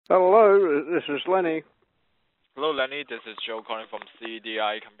Hello, this is Lenny. Hello, Lenny. This is Joe calling from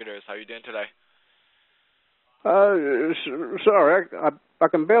CDI Computers. How are you doing today? Sorry, I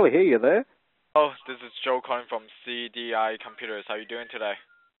can barely hear you there. Oh, this is Joe calling from CDI Computers. How are you doing today?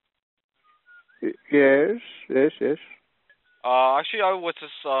 Yes. Actually, I was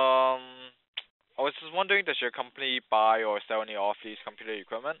just wondering, does your company buy or sell any off-lease computer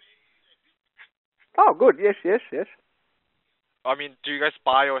equipment? Oh, good. Yes. I mean, do you guys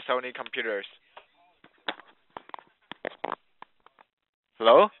buy or sell any computers?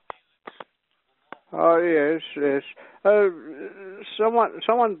 Hello? Oh, yes.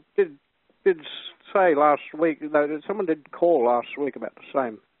 Someone did say last week. Someone did call last week about the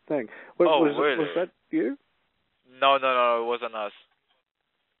same thing. Really? Was that you? No, it wasn't us.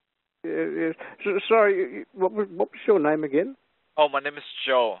 Yes. Sorry. What was your name again? Oh, my name is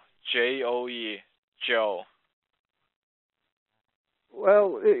Joe. Joe. Joe.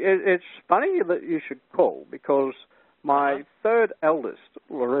 Well, it's funny that you should call because my third eldest,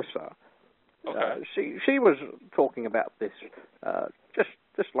 Larissa, Okay. she was talking about this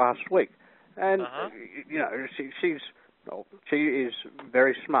just last week, and she is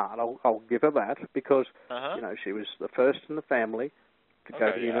very smart. I'll give her that because she was the first in the family to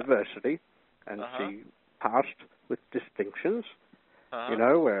go to university, and she passed with distinctions.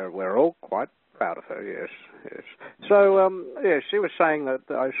 We're all quite proud of her. Yes. So she was saying that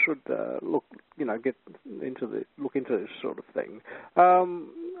I should look into this sort of thing.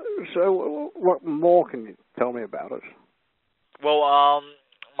 So what more can you tell me about it? Well,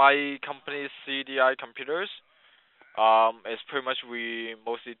 my company CDI Computers. It's pretty much we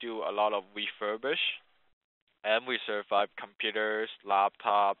mostly do a lot of refurbish, and we certify computers,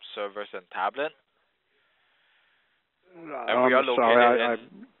 laptops, servers, and tablets. And we are located sorry, I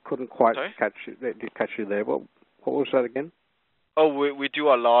couldn't quite catch you there. What was that again? Oh, we do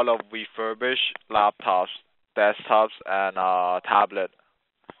a lot of refurbish laptops, desktops, and tablet.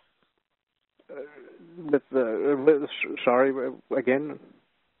 Sorry, again?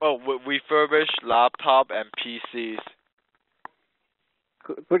 Oh, we refurbish laptop and PCs.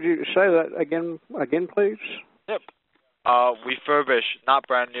 Could you say that again, please? Yep. Refurbish, not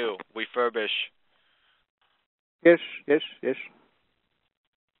brand new. Refurbish. Yes.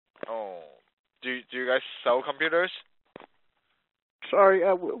 Oh, do you guys sell computers? Sorry,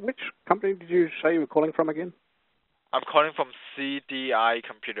 which company did you say you were calling from again? I'm calling from CDI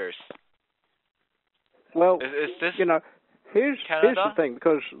Computers. Well, is this here's the thing,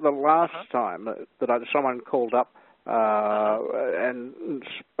 because the last time that someone called up and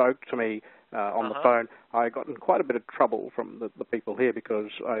spoke to me on the phone, I got in quite a bit of trouble from the people here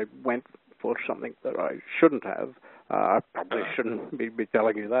because I went for something that I shouldn't have. I probably shouldn't be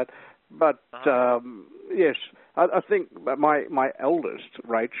telling you that. But, yes, I think my eldest,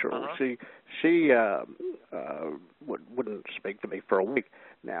 Rachel, she wouldn't speak to me for a week.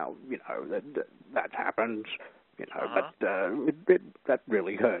 Now, that happens, but that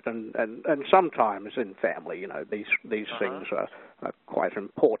really hurt. And sometimes in family, these things are quite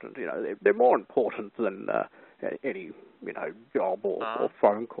important. They're more important than any, job or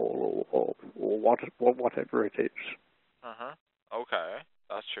phone call or whatever it is. Okay,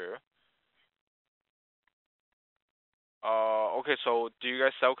 that's true. Okay, so do you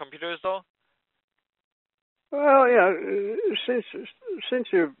guys sell computers though? Well, since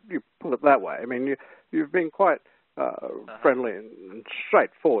you put it that way, I mean, you've been quite friendly and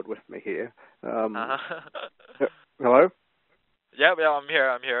straightforward with me here. Hello? Yeah, I'm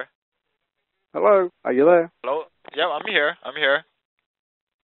here. Hello? Are you there? Hello? Yeah, I'm here.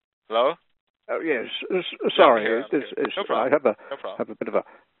 Hello? Oh yes. Sorry, No problem. I have a bit of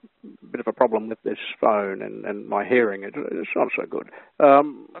a problem with this phone and my hearing. It's not so good.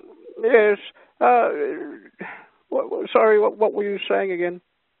 Yes. Sorry. What were you saying again?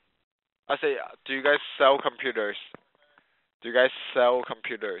 I say, do you guys sell computers?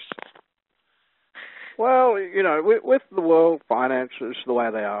 Well, with the world finances the way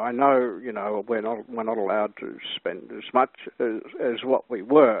they are, I know, we're not allowed to spend as much as what we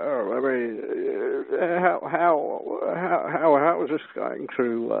were. I mean, how is this going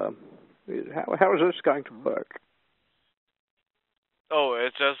to how is this going to work? Oh,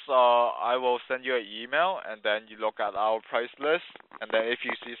 it's just I will send you an email, and then you look at our price list, and then if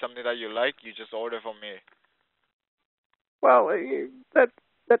you see something that you like, you just order from me. Well, that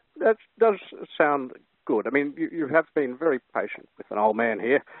does sound good. I mean, you have been very patient with an old man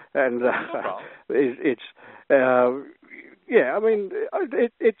here, and I mean,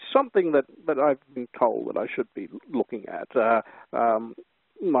 it's something that I've been told that I should be looking at.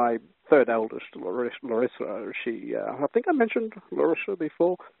 My third eldest, Larissa, she, I think I mentioned Larissa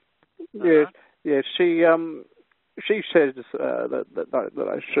before. Yes, yes. She says that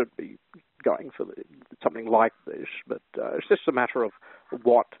I should be going for something like this, but it's just a matter of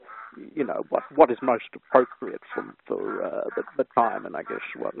what is most appropriate for the time, and I guess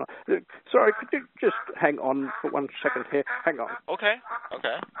whatnot. Sorry, could you just hang on for 1 second here? Hang on. Okay, no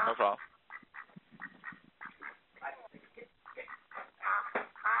problem.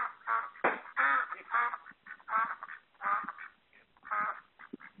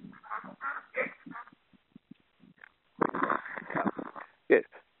 Yes.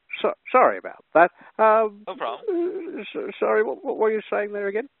 Sorry about that. No problem. Sorry, what were you saying there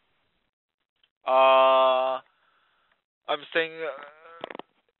again? I'm saying,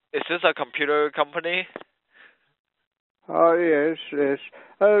 is this a computer company? Oh yes, yes.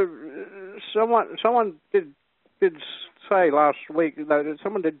 Someone did say last week. No,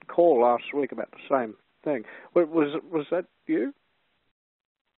 someone did call last week about the same thing. Was that you?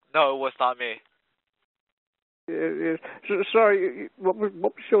 No, it was not me. Yes. Sorry, what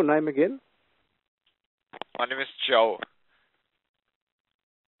was your name again? My name is Joe.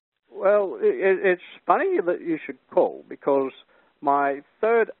 Well, it's funny that you should call because my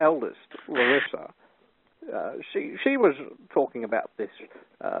third eldest, Larissa, she was talking about this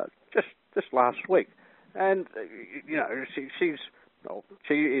just last week, and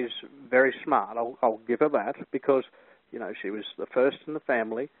she is very smart. I'll give her that because she was the first in the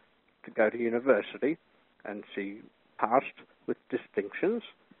family to go to university, and she passed with distinctions.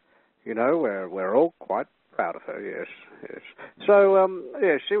 We're all quite proud of her. Yes, yes. So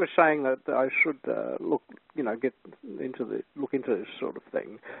she was saying that I should look into this sort of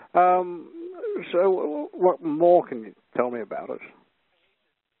thing. So what more can you tell me about it?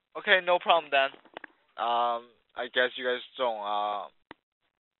 Okay, no problem then. I guess you guys don't.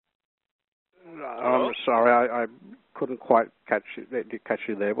 I'm sorry, I couldn't quite catch you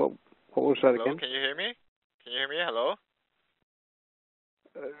there. What was that Hello? again? Can you hear me? Can you hear me? Hello?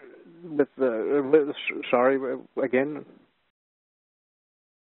 Sorry, again.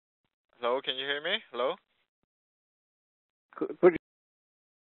 Hello? Can you hear me? Hello? Could